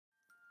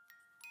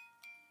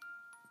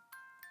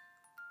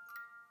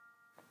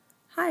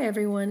Hi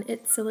everyone,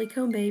 it's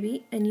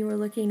SillyConeBaby, and you are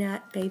looking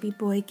at Baby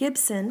Boy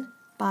Gibson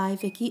by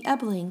Vicki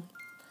Ebling.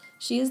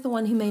 She is the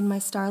one who made my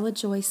Starla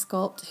Joy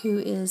sculpt, who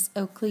is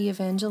Oakley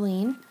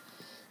Evangeline.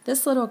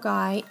 This little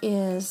guy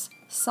is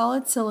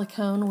solid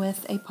silicone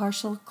with a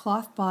partial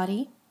cloth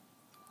body,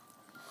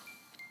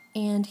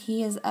 and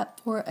he is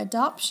up for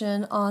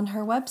adoption on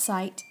her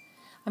website.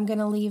 I'm going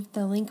to leave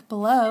the link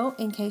below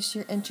in case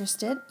you're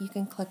interested. You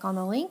can click on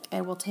the link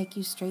and it will take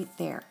you straight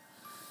there.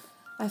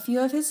 A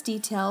few of his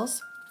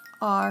details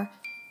are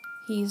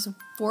he's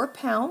 4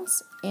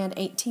 pounds and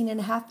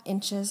 18.5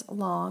 inches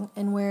long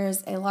and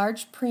wears a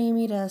large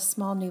preemie to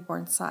small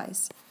newborn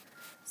size.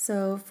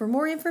 So for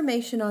more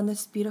information on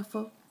this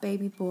beautiful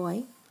baby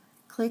boy,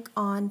 click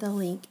on the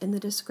link in the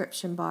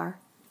description bar.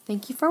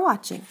 Thank you for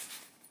watching.